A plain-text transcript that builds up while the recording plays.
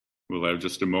We'll have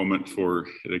just a moment for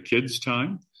the kids'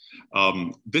 time.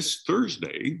 This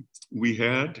Thursday, we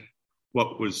had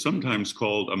what was sometimes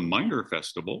called a minor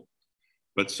festival,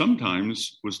 but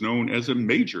sometimes was known as a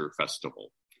major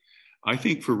festival. I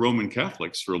think for Roman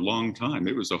Catholics for a long time,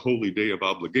 it was a holy day of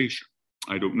obligation.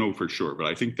 I don't know for sure, but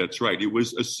I think that's right. It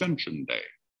was Ascension Day.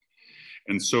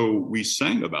 And so we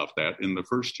sang about that in the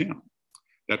first hymn.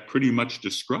 That pretty much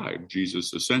described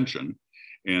Jesus' ascension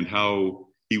and how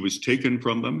he was taken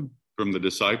from them, from the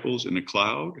disciples in a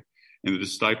cloud, and the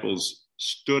disciples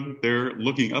stood there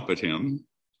looking up at him,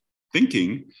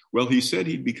 thinking, well, he said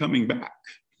he'd be coming back.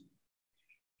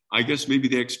 I guess maybe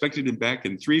they expected him back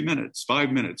in 3 minutes,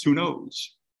 5 minutes, who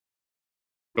knows?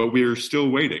 But we're still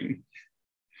waiting.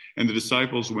 And the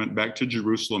disciples went back to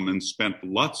Jerusalem and spent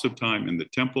lots of time in the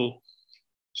temple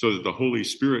so that the Holy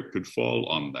Spirit could fall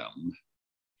on them,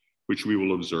 which we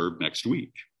will observe next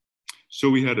week. So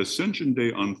we had Ascension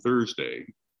Day on Thursday.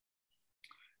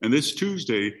 And this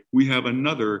Tuesday, we have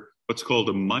another, what's called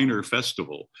a minor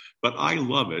festival. But I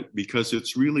love it because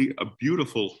it's really a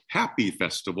beautiful, happy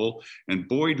festival. And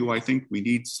boy, do I think we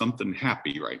need something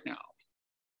happy right now.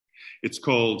 It's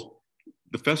called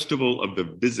the Festival of the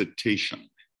Visitation.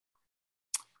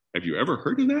 Have you ever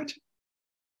heard of that?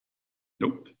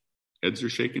 Nope. Heads are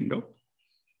shaking. Nope.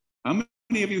 How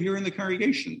many of you here in the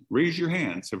congregation, raise your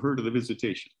hands, have heard of the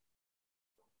Visitation?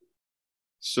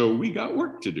 So we got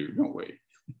work to do, don't we?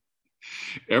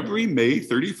 Every May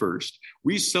 31st,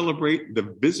 we celebrate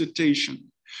the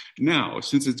Visitation. Now,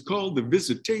 since it's called the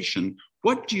Visitation,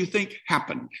 what do you think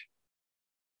happened?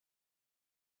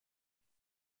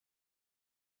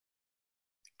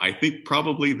 I think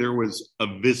probably there was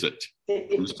a visit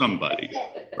from somebody,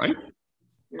 right?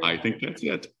 I think that's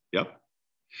it. Yep.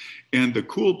 And the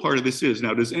cool part of this is,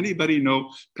 now, does anybody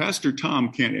know? Pastor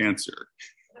Tom can't answer,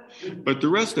 but the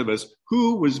rest of us,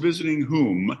 who was visiting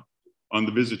whom on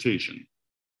the Visitation?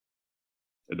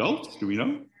 Adults, do we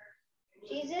know?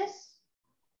 Jesus.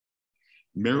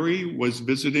 Mary was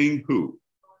visiting who?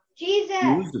 Jesus.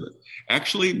 Elizabeth.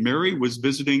 Actually, Mary was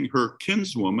visiting her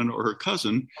kinswoman or her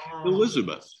cousin,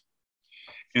 Elizabeth.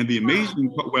 And the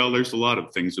amazing, well, there's a lot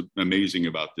of things amazing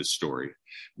about this story,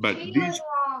 but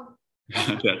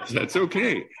that's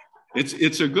okay.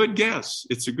 It's a good guess.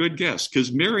 It's a good guess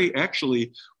because Mary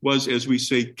actually was, as we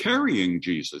say, carrying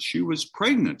Jesus. She was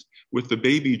pregnant with the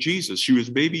baby Jesus. She was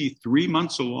maybe 3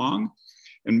 months along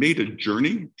and made a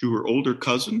journey to her older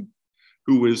cousin,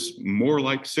 who was more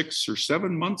like 6 or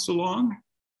 7 months along.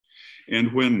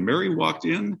 And when Mary walked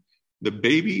in, the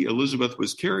baby Elizabeth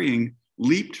was carrying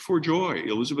leaped for joy.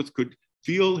 Elizabeth could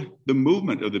feel the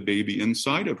movement of the baby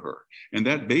inside of her. And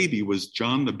that baby was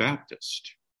John the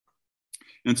Baptist.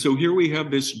 And so here we have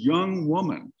this young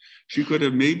woman. She could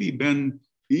have maybe been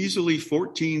easily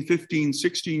 14, 15,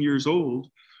 16 years old,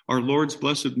 our Lord's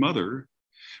Blessed Mother,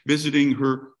 visiting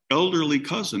her elderly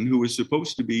cousin who was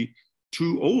supposed to be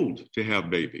too old to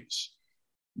have babies.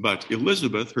 But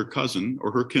Elizabeth, her cousin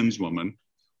or her kinswoman,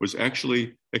 was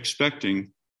actually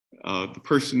expecting the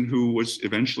person who was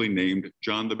eventually named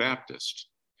John the Baptist.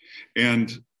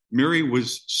 And Mary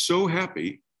was so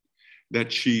happy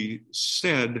that she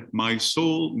said, "My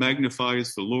soul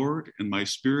magnifies the Lord, and my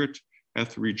spirit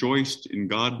hath rejoiced in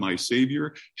God my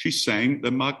Savior." She sang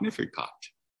the Magnificat,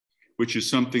 which is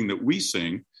something that we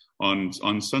sing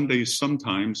on Sundays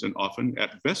sometimes and often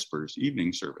at Vespers,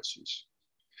 evening services.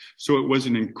 So it was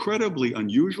an incredibly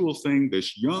unusual thing.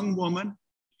 This young woman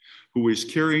who is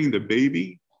carrying the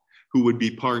baby, who would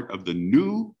be part of the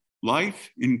new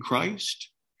life in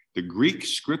Christ, the Greek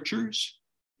scriptures,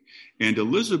 and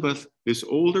Elizabeth, this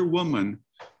older woman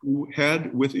who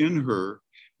had within her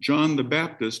John the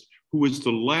Baptist, who was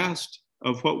the last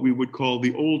of what we would call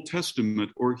the Old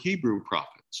Testament or Hebrew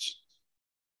prophets.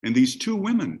 And these two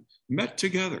women met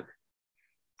together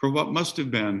for what must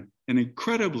have been an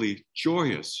incredibly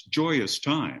joyous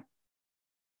time.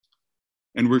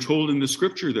 And we're told in the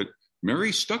scripture that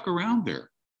Mary stuck around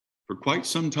there for quite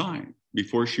some time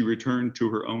before she returned to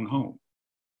her own home.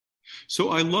 So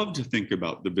I love to think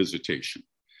about the Visitation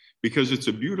because it's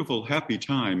a beautiful, happy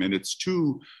time, and it's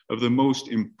two of the most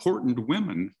important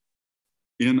women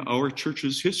in our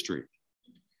church's history.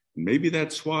 Maybe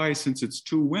that's why, since it's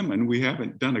two women, we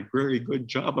haven't done a very good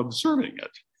job observing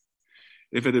it.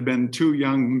 If it had been two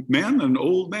young men, an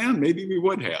old man, maybe we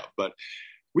would have, but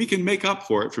we can make up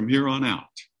for it from here on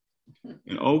out.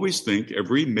 And always think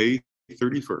every May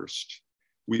 31st,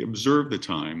 we observe the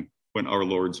time when our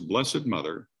Lord's Blessed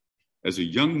Mother, as a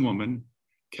young woman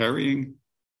carrying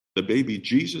the baby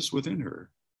Jesus within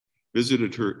her,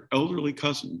 visited her elderly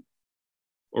cousin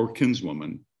or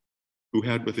kinswoman who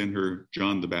had within her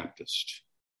John the Baptist.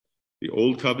 the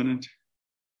old covenant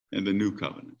and the new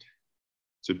covenant.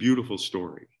 It's a beautiful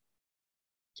story.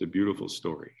 It's a beautiful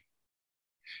story.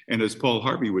 And as Paul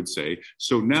Harvey would say,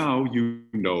 so now you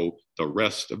know the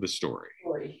rest of the story.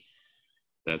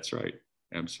 That's right.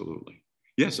 Absolutely.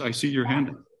 Yes, I see your hand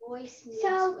up.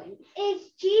 So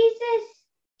is Jesus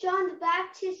John the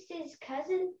Baptist's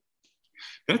cousin?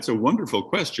 That's a wonderful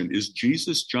question. Is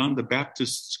Jesus John the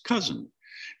Baptist's cousin?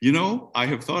 You know, I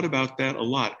have thought about that a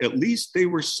lot. At least they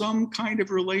were some kind of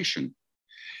relation.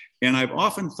 And I've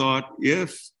often thought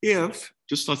if,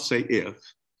 just let's say if,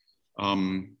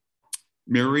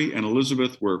 Mary and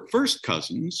Elizabeth were first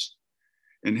cousins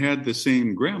and had the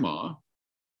same grandma,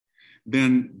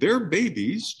 then their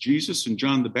babies, Jesus and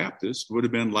John the Baptist, would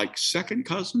have been like second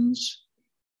cousins.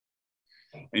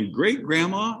 And great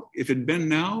grandma, if it had been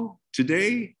now,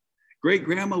 today, great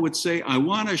grandma would say, I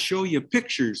want to show you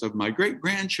pictures of my great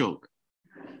grandchildren.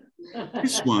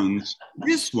 This one's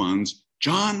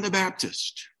John the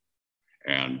Baptist.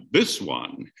 And this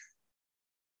one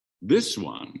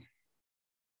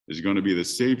is going to be the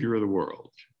Savior of the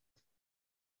world.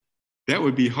 That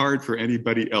would be hard for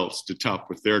anybody else to top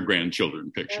with their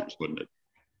grandchildren pictures, wouldn't it?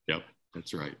 Yep,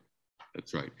 that's right.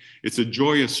 That's right. It's a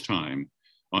joyous time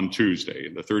on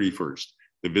Tuesday, the 31st,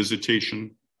 the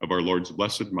visitation of our Lord's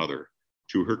Blessed Mother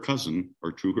to her cousin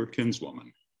or to her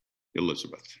kinswoman,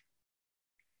 Elizabeth.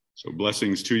 So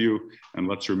blessings to you, and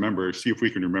let's remember, see if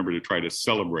we can remember to try to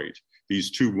celebrate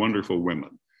these two wonderful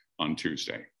women on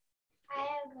Tuesday. I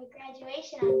have a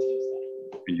graduation on Tuesday.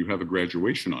 And you have a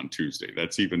graduation on Tuesday.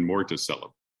 That's even more to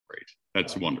celebrate.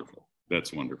 That's wonderful.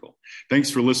 That's wonderful.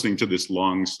 Thanks for listening to this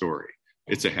long story.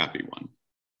 It's a happy one.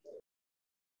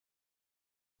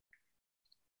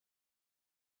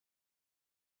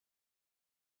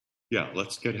 Yeah,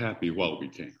 let's get happy while we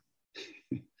can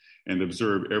and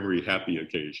observe every happy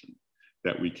occasion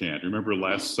that we can. Remember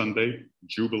last Sunday,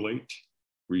 jubilate,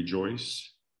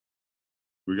 rejoice.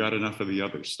 We got enough of the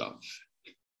other stuff.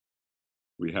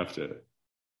 We have to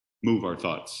move our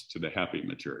thoughts to the happy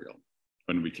material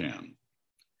when we can.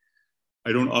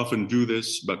 I don't often do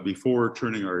this, but before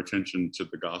turning our attention to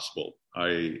the gospel,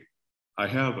 I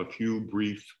have a few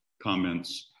brief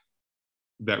comments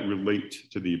that relate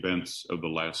to the events of the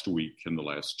last week and the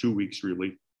last 2 weeks,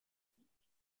 really,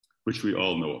 which we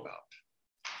all know about.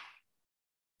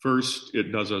 First,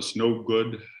 it does us no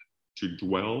good to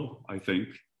dwell, I think,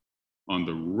 on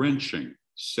the wrenching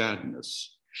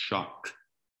sadness, shock,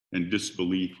 and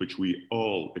disbelief which we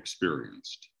all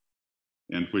experienced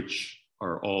and which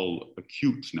are all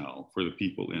acute now for the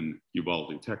people in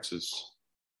Uvalde, Texas,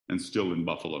 and still in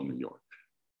Buffalo, New York.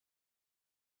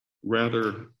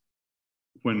 Rather,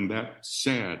 when that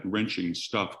sad, wrenching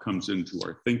stuff comes into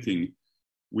our thinking,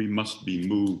 we must be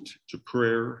moved to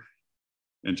prayer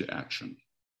and to action.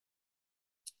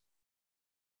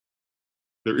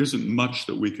 There isn't much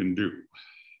that we can do.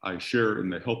 I share in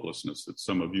the helplessness that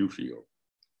some of you feel.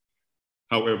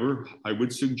 However, I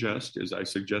would suggest, as I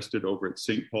suggested over at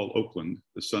St. Paul, Oakland,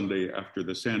 the Sunday after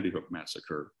the Sandy Hook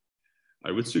massacre,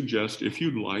 I would suggest, if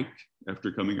you'd like,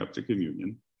 after coming up to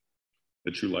communion,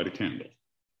 that you light a candle.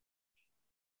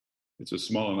 It's a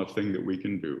small enough thing that we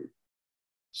can do,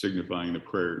 signifying the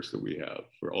prayers that we have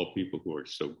for all people who are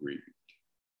so grieved.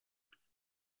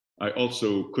 I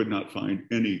also could not find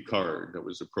any card that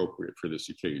was appropriate for this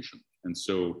occasion. And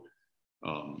so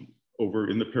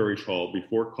over in the parish hall,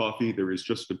 before coffee, there is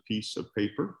just a piece of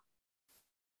paper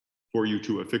for you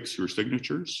to affix your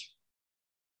signatures.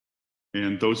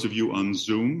 And those of you on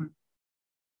Zoom,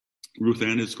 Ruth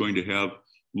Ann is going to have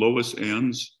Lois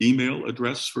Ann's email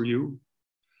address for you.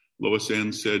 Lois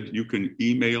Ann said you can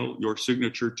email your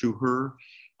signature to her.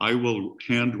 I will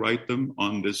handwrite them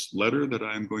on this letter that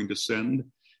I'm going to send,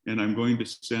 and I'm going to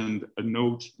send a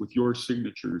note with your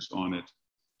signatures on it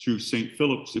to St.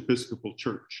 Philip's Episcopal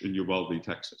Church in Uvalde,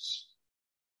 Texas.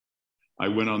 I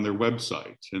went on their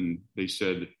website and they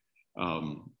said,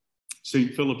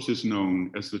 St. Philip's is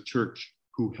known as the church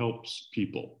who helps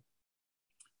people.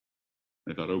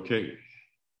 I thought, okay,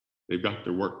 they've got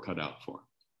their work cut out for them.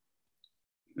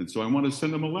 And so I want to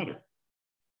send them a letter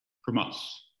from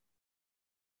us,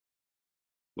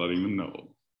 letting them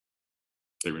know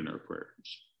they're in our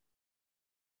prayers.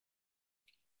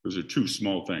 Those are two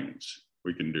small things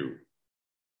we can do.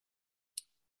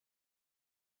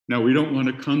 Now, we don't want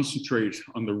to concentrate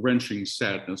on the wrenching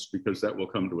sadness because that will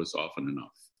come to us often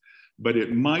enough. But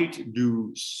it might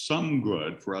do some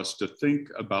good for us to think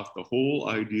about the whole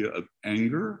idea of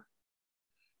anger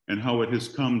and how it has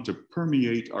come to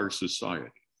permeate our society.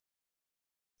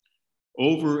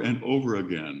 Over and over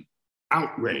again,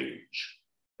 outrage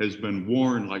has been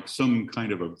worn like some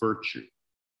kind of a virtue.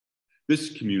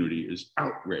 This community is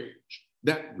outraged.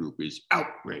 That group is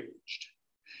outraged.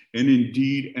 And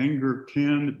indeed, anger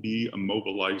can be a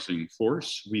mobilizing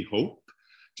force, we hope,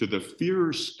 to the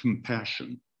fierce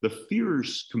compassion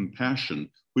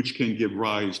which can give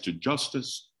rise to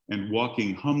justice and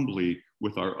walking humbly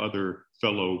with our other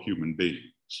fellow human beings.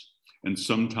 And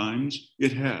sometimes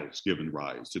it has given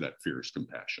rise to that fierce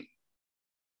compassion.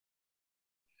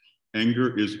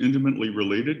 Anger is intimately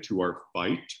related to our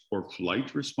fight or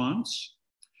flight response.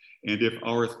 And if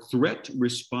our threat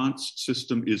response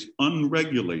system is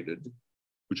unregulated,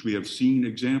 which we have seen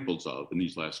examples of in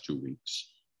these last 2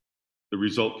 weeks, the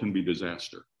result can be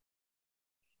disaster.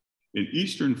 In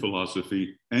Eastern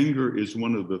philosophy, anger is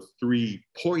one of the 3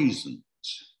 poisons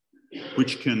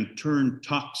which can turn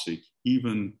toxic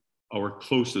even our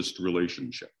closest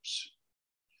relationships.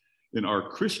 In our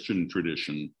Christian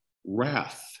tradition,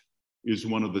 wrath is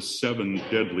one of the 7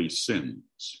 deadly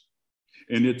sins.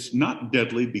 And it's not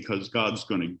deadly because God's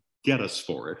going to get us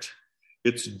for it.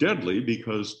 It's deadly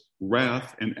because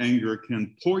wrath and anger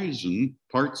can poison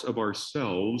parts of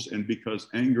ourselves, and because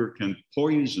anger can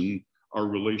poison our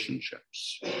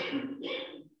relationships.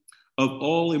 Of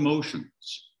all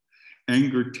emotions,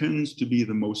 anger tends to be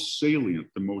the most salient,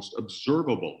 the most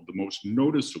observable, the most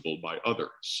noticeable by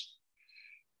others.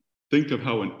 Think of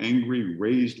how an angry,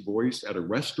 raised voice at a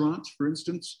restaurant, for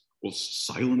instance, will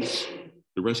silence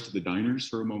the rest of the diners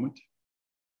for a moment.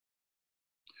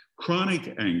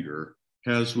 Chronic anger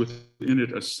has within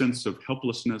it a sense of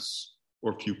helplessness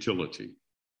or futility.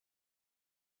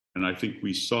 And I think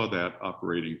we saw that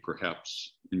operating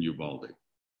perhaps in Uvalde.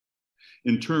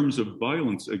 In terms of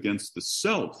violence against the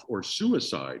self or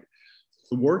suicide,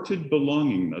 thwarted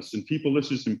belongingness, and people,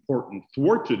 this is important,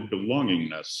 thwarted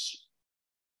belongingness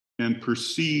and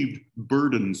perceived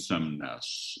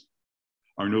burdensomeness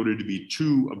are noted to be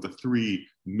 2 of the 3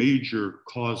 major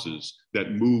causes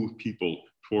that move people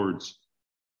towards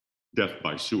death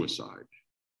by suicide.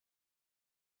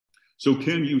 So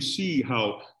can you see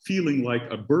how feeling like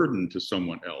a burden to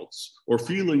someone else or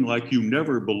feeling like you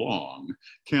never belong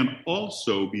can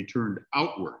also be turned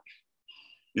outward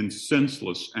in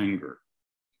senseless anger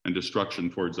and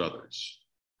destruction towards others?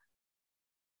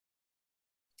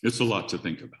 It's a lot to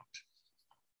think about.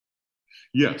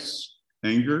 Yes,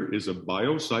 anger is a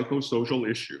biopsychosocial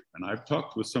issue, and I've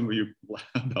talked with some of you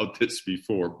about this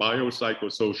before.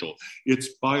 Biopsychosocial, it's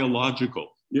biological.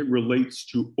 It relates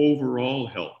to overall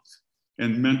health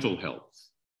and mental health.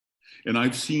 And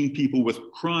I've seen people with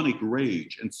chronic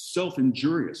rage and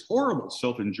self-injurious, horrible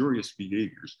self-injurious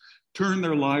behaviors turn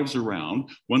their lives around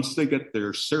once they get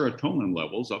their serotonin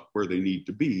levels up where they need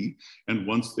to be, and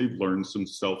once they've learned some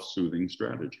self-soothing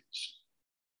strategies.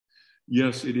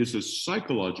 Yes, it is a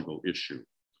psychological issue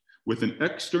with an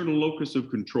external locus of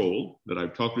control that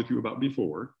I've talked with you about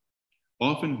before,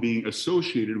 often being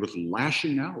associated with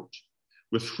lashing out,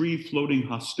 with free-floating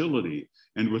hostility,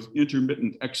 and with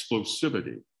intermittent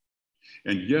explosivity.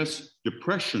 And yes,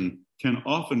 depression can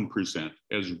often present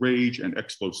as rage and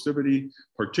explosivity,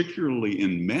 particularly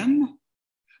in men,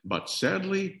 but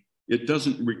sadly, it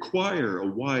doesn't require a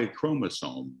Y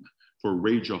chromosome for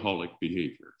rageaholic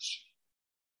behaviors.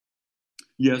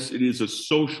 Yes, it is a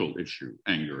social issue,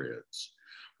 anger is,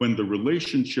 when the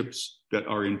relationships that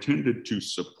are intended to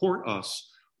support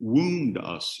us wound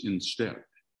us instead,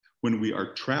 when we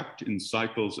are trapped in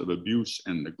cycles of abuse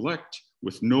and neglect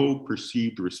with no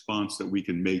perceived response that we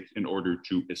can make in order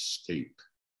to escape.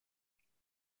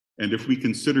 And if we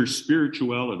consider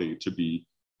spirituality to be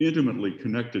intimately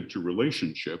connected to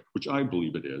relationship, which I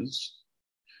believe it is,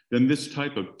 then this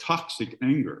type of toxic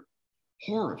anger,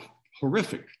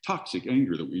 horrific toxic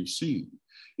anger that we've seen,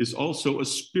 is also a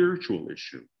spiritual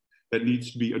issue that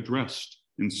needs to be addressed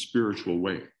in spiritual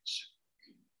ways.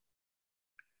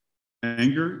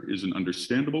 Anger is an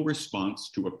understandable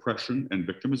response to oppression and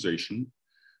victimization,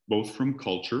 both from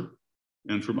culture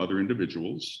and from other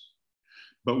individuals.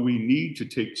 But we need to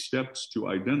take steps to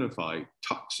identify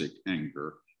toxic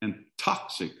anger and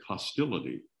toxic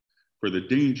hostility for the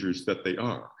dangers that they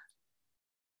are.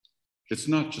 It's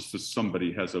not just that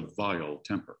somebody has a vile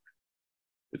temper.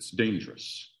 It's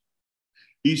dangerous.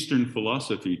 Eastern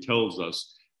philosophy tells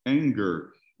us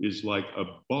anger is like a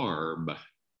barb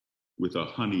with a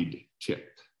honeyed tip.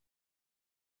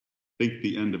 Think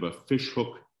the end of a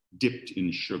fishhook dipped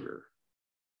in sugar.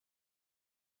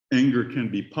 Anger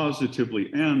can be positively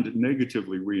and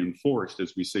negatively reinforced,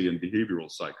 as we say in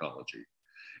behavioral psychology,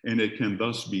 and it can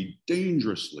thus be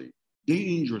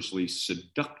dangerously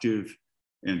seductive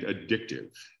and addictive.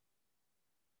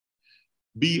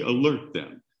 Be alert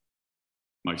then,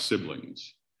 my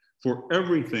siblings, for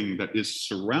everything that is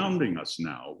surrounding us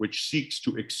now, which seeks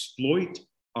to exploit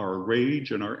our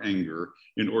rage and our anger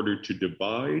in order to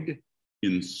divide,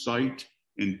 incite,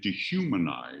 and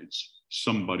dehumanize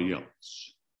somebody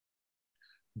else.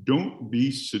 Don't be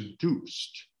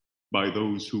seduced by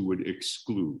those who would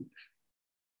exclude.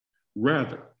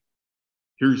 Rather,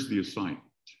 here's the assignment.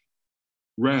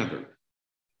 Rather,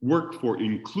 work for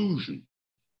inclusion,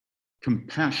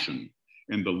 compassion,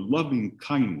 and the loving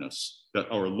kindness that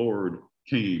our Lord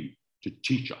came to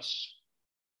teach us.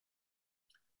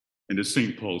 And as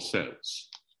St. Paul says,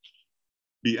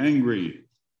 be angry,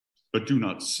 but do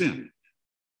not sin.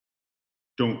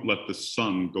 Don't let the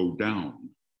sun go down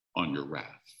on your wrath.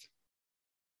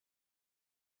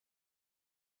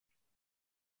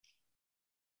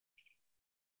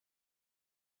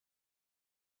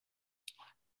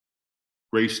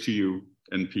 Grace to you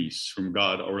and peace from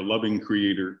God, our loving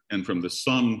Creator, and from the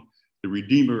Son, the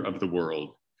Redeemer of the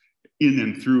world, in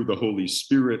and through the Holy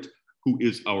Spirit, who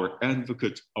is our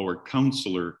advocate, our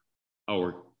counselor,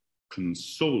 our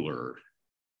consoler,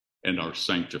 and our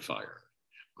sanctifier.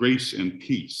 Grace and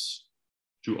peace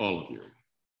to all of you.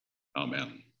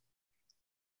 Amen.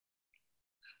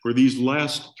 For these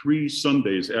last 3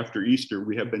 Sundays after Easter,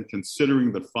 we have been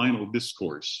considering the final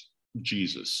discourse of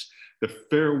Jesus, the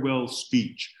farewell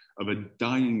speech of a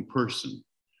dying person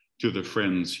to the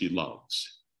friends he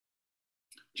loves.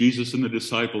 Jesus and the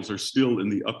disciples are still in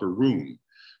the upper room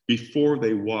before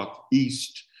they walk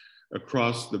east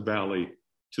across the valley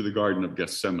to the Garden of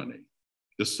Gethsemane.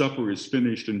 The supper is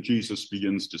finished and Jesus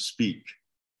begins to speak.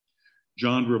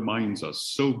 John reminds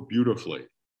us so beautifully,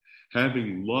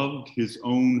 having loved his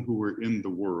own who were in the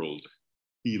world,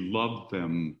 he loved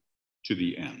them to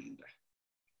the end.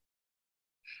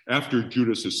 After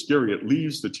Judas Iscariot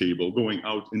leaves the table, going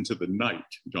out into the night,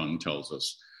 John tells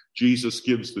us, Jesus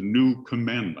gives the new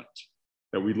commandment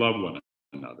that we love one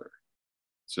another.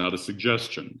 It's not a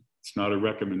suggestion. It's not a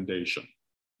recommendation.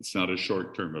 It's not a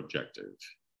short-term objective.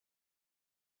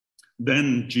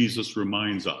 Then Jesus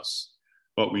reminds us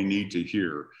what we need to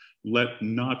hear. Let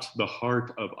not the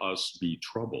heart of us be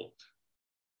troubled.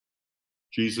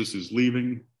 Jesus is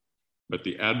leaving, but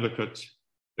the advocate,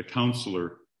 the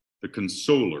counselor, the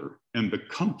consoler, and the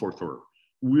comforter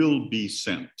will be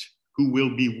sent, who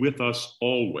will be with us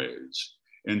always.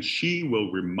 And she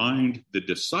will remind the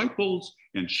disciples,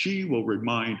 and she will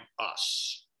remind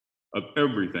us of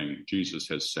everything Jesus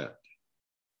has said.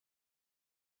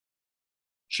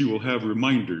 She will have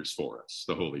reminders for us,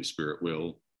 the Holy Spirit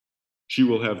will. She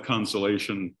will have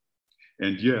consolation.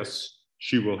 And yes,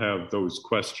 she will have those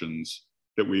questions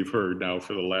that we've heard now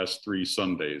for the last 3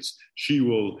 Sundays. She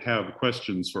will have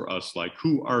questions for us like,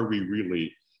 who are we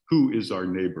really? Who is our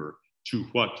neighbor? To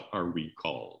what are we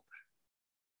called?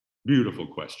 Beautiful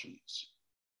questions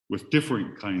with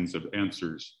different kinds of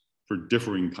answers for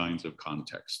differing kinds of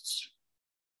contexts.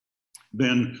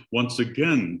 Then once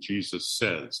again, Jesus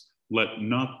says, let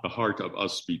not the heart of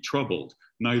us be troubled,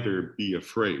 neither be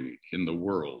afraid. In the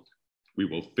world we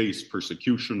will face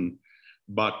persecution,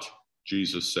 but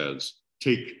Jesus says,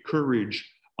 take courage,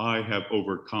 I have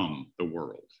overcome the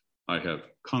world. I have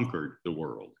conquered the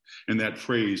world. And that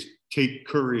phrase, take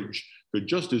courage, could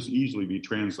just as easily be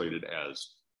translated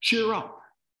as, cheer up,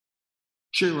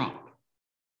 cheer up.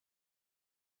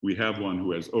 We have one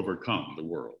who has overcome the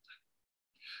world.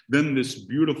 Then this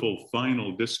beautiful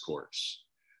final discourse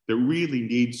that really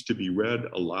needs to be read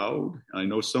aloud. I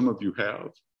know some of you have,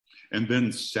 and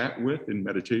then sat with in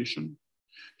meditation.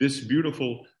 This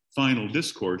beautiful final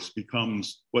discourse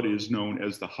becomes what is known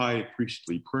as the high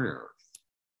priestly prayer.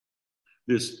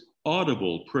 This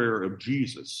audible prayer of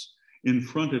Jesus in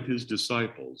front of his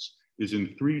disciples is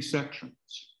in 3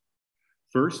 sections.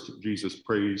 First, Jesus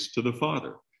prays to the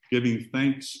Father, giving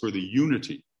thanks for the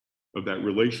unity of that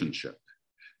relationship.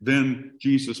 Then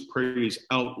Jesus prays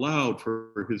out loud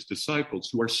for his disciples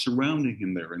who are surrounding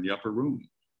him there in the upper room.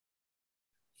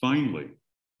 Finally,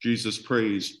 Jesus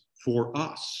prays for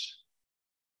us,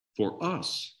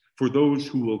 for those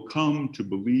who will come to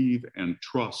believe and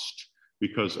trust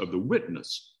because of the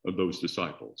witness of those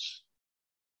disciples.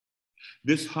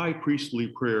 This high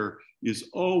priestly prayer is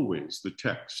always the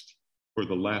text for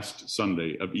the last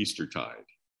Sunday of Eastertide.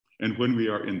 And when we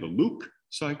are in the Luke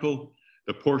cycle,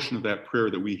 the portion of that prayer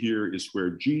that we hear is where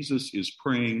Jesus is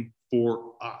praying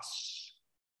for us.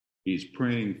 He's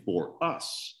praying for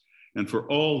us and for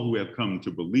all who have come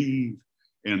to believe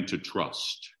and to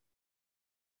trust.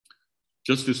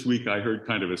 Just this week, I heard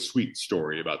kind of a sweet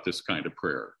story about this kind of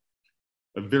prayer.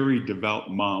 A very devout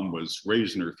mom was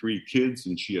raising her 3 kids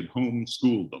and she had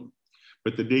homeschooled them.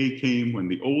 But the day came when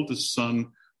the oldest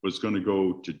son was going to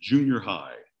go to junior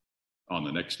high on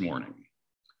the next morning.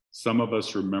 Some of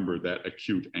us remember that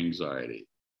acute anxiety.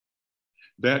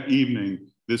 That evening,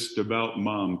 this devout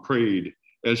mom prayed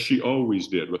as she always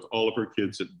did with all of her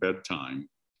kids at bedtime,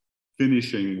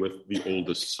 finishing with the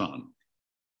oldest son.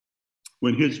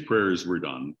 When his prayers were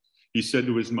done, he said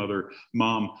to his mother,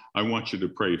 "Mom, I want you to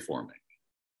pray for me."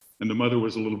 And the mother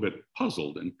was a little bit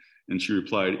puzzled, and she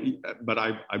replied, "But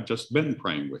I've just been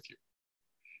praying with you."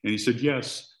 And he said,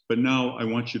 "Yes, but now I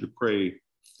want you to pray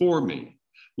for me,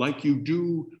 like you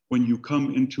do when you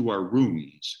come into our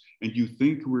rooms and you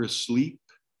think we're asleep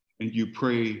and you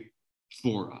pray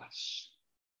for us."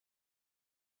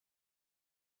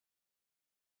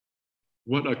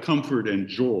 What a comfort and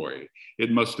joy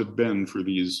it must have been for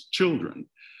these children,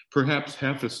 perhaps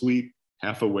half asleep,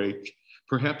 half awake,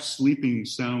 perhaps sleeping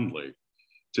soundly,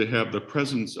 to have the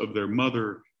presence of their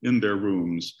mother in their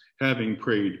rooms, having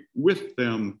prayed with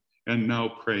them and now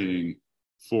praying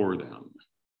for them.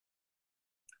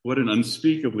 What an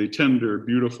unspeakably tender,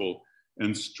 beautiful,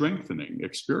 and strengthening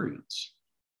experience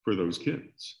for those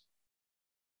kids.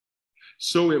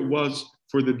 So it was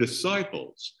for the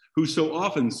disciples, who so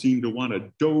often seem to want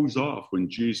to doze off when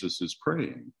Jesus is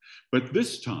praying. But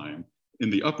this time, in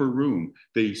the upper room,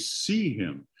 they see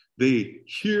him, they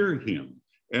hear him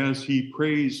as he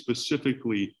prays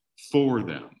specifically for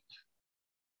them.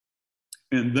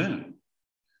 And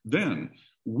then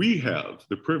we have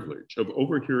the privilege of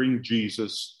overhearing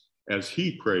Jesus as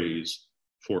he prays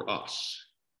for us.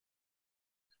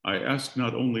 I ask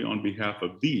not only on behalf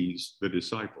of these, the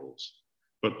disciples,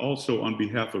 but also on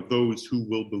behalf of those who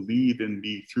will believe in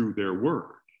me through their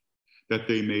word, that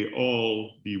they may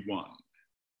all be one.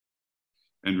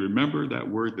 And remember, that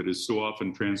word that is so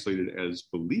often translated as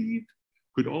believe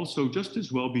could also just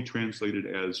as well be translated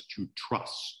as to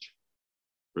trust.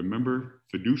 Remember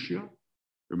fiducia?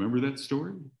 Remember that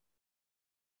story?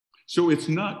 So it's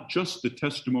not just the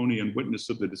testimony and witness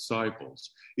of the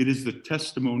disciples. It is the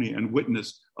testimony and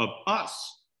witness of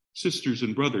us, sisters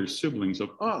and brothers, siblings, of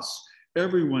us,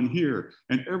 everyone here,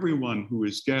 and everyone who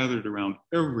is gathered around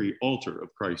every altar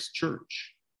of Christ's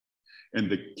church. And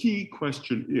the key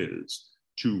question is,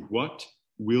 to what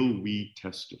will we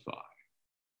testify?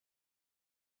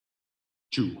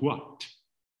 To what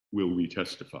will we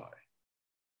testify?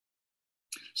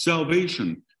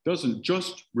 Salvation doesn't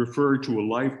just refer to a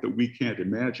life that we can't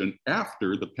imagine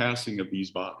after the passing of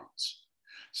these bodies.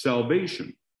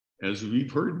 Salvation, as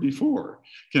we've heard before,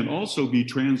 can also be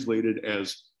translated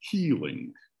as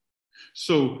healing.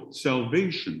 So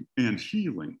salvation and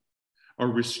healing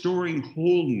are restoring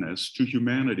wholeness to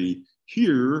humanity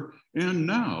here and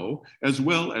now, as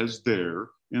well as there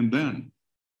and then.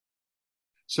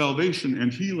 Salvation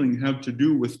and healing have to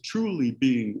do with truly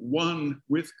being one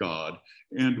with God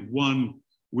and one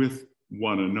with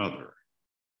one another.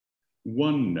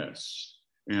 Oneness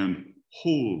and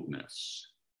wholeness.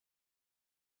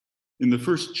 In the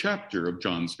first chapter of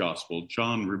John's Gospel,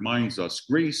 John reminds us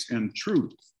grace and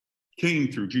truth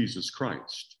came through Jesus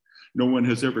Christ. No one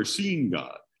has ever seen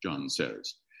God, John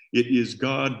says. It is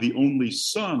God, the only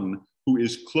Son, who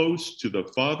is close to the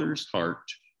Father's heart,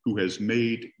 who has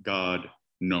made God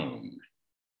known.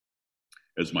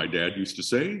 As my dad used to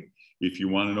say, if you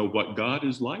want to know what God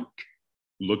is like,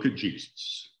 look at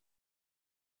Jesus.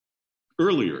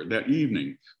 Earlier that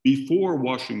evening, before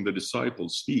washing the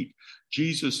disciples' feet,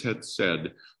 Jesus had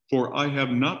said, "For I have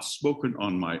not spoken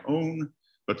on my own,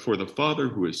 but for the Father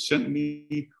who has sent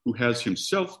me, who has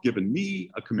himself given me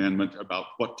a commandment about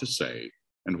what to say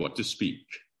and what to speak.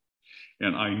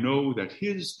 And I know that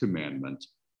his commandment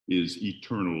is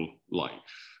eternal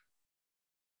life."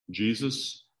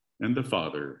 Jesus and the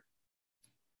Father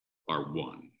are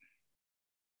one.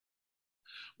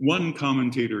 One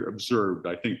commentator observed,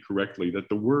 I think correctly, that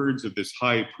the words of this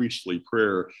high priestly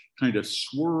prayer kind of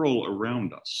swirl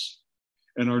around us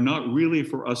and are not really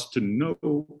for us to know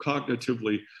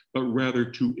cognitively, but rather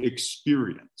to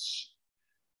experience.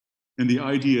 And the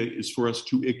idea is for us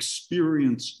to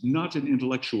experience not an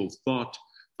intellectual thought,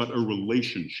 but a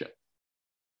relationship.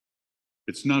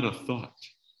 It's not a thought,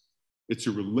 it's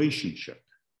a relationship.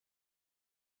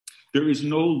 There is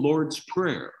no Lord's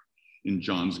Prayer in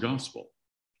John's Gospel.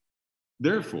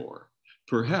 Therefore,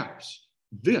 perhaps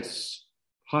this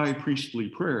high priestly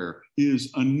prayer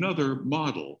is another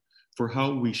model for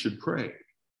how we should pray.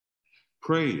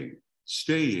 Praying,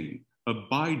 staying,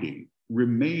 abiding,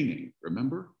 remaining,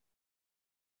 remember?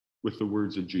 With the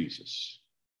words of Jesus.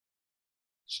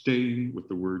 Staying with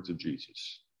the words of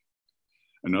Jesus.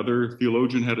 Another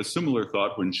theologian had a similar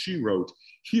thought when she wrote,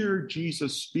 "Here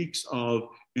Jesus speaks of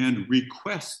and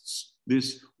requests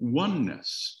this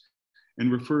oneness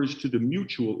and refers to the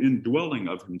mutual indwelling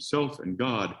of himself and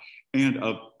God and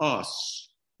of us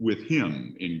with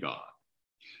him in God.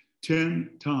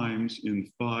 10 times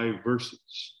in 5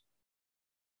 verses.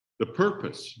 The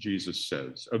purpose, Jesus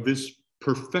says, of this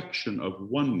perfection of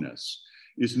oneness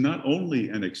is not only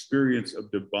an experience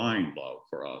of divine love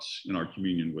for us in our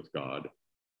communion with God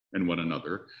and one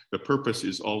another, the purpose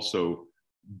is also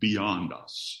beyond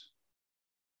us.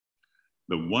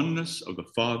 The oneness of the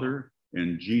Father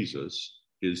and Jesus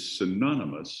is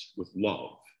synonymous with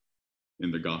love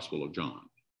in the Gospel of John.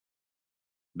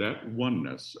 That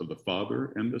oneness of the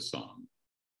Father and the Son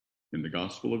in the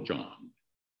Gospel of John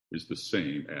is the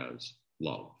same as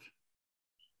love.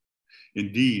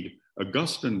 Indeed,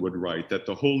 Augustine would write that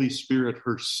the Holy Spirit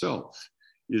herself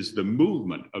is the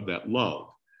movement of that love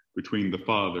between the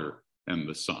Father and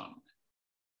the Son.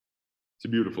 It's a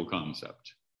beautiful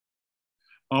concept.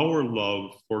 Our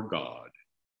love for God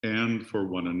and for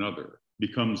one another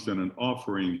becomes then an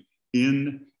offering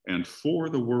in and for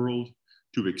the world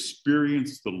to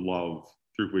experience the love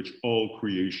through which all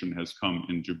creation has come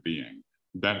into being.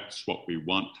 That's what we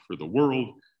want for the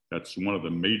world. That's one of the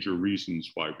major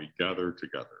reasons why we gather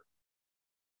together.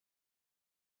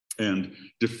 And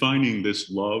defining this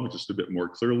love just a bit more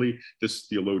clearly, this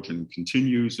theologian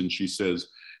continues and she says,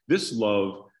 this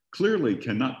love clearly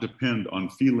cannot depend on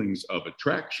feelings of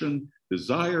attraction,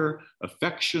 desire,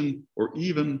 affection, or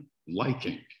even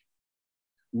liking.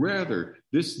 Rather,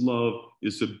 this love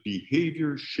is a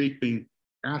behavior-shaping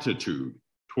attitude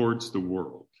towards the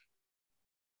world,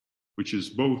 which is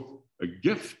both a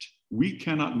gift we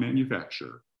cannot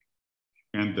manufacture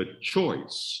and the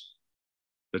choice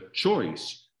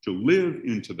to live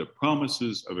into the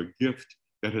promises of a gift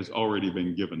that has already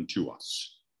been given to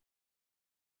us.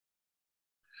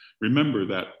 Remember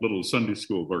that little Sunday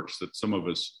school verse that some of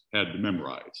us had to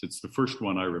memorize. It's the first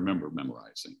one I remember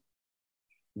memorizing.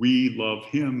 We love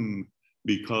him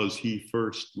because he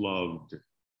first loved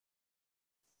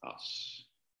us.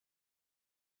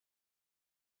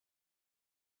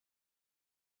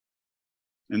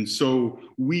 And so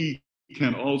we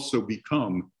can also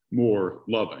become more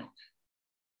loving.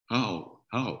 How?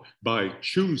 By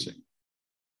choosing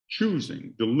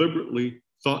deliberately,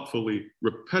 thoughtfully,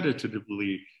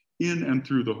 repetitively, in and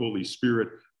through the Holy Spirit,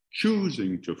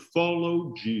 choosing to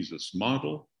follow Jesus'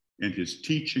 model and his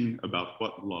teaching about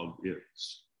what love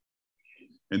is.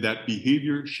 And that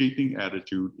behavior-shaping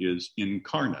attitude is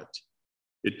incarnate.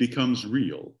 It becomes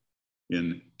real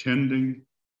in tending,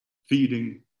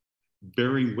 feeding,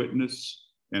 bearing witness,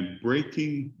 and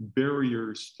breaking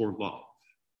barriers for love.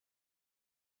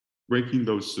 Breaking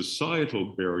those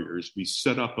societal barriers we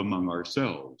set up among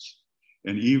ourselves,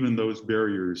 and even those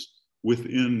barriers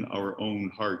within our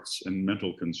own hearts and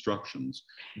mental constructions,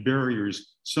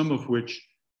 barriers, some of which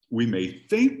we may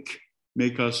think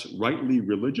make us rightly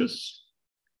religious,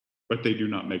 but they do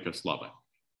not make us loving.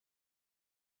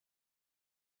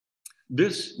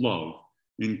 This love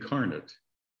incarnate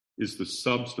is the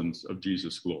substance of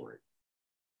Jesus' glory.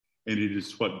 And it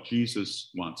is what Jesus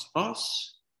wants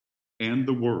us and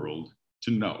the world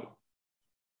to know.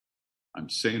 I'm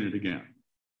saying it again.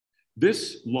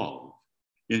 This love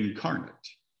incarnate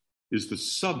is the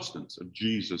substance of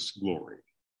Jesus' glory.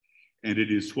 And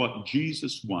it is what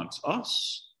Jesus wants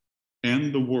us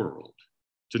and the world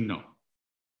to know.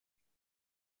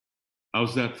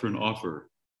 How's that for an offer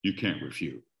you can't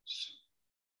refuse?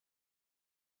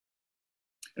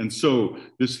 And so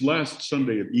this last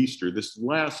Sunday of Easter, this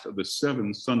last of the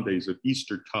 7 Sundays of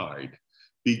Eastertide,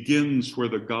 begins where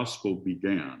the gospel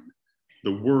began,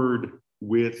 the Word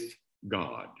with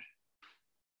God.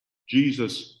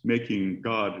 Jesus making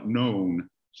God known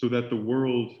so that the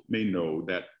world may know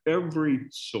that every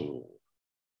soul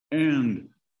and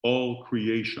all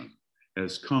creation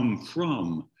has come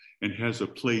from and has a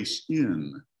place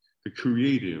in the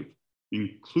creative,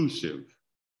 inclusive,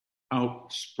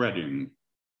 outspreading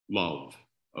love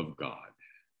of God.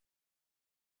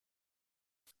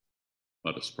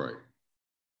 Let us pray.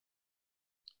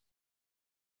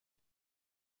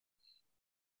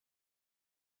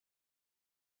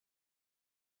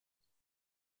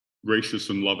 Gracious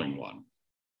and loving one,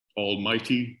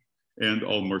 almighty and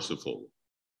all-merciful,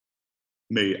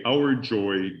 may our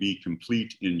joy be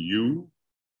complete in you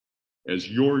as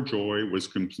your joy was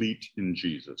complete in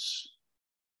Jesus.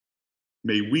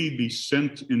 May we be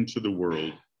sent into the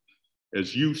world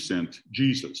as you sent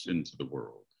Jesus into the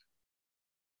world.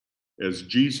 As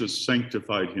Jesus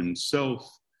sanctified himself,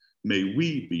 may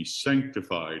we be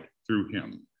sanctified through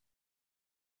him.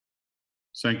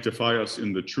 Sanctify us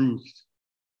in the truth.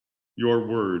 Your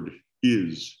word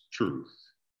is truth.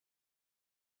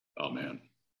 Amen.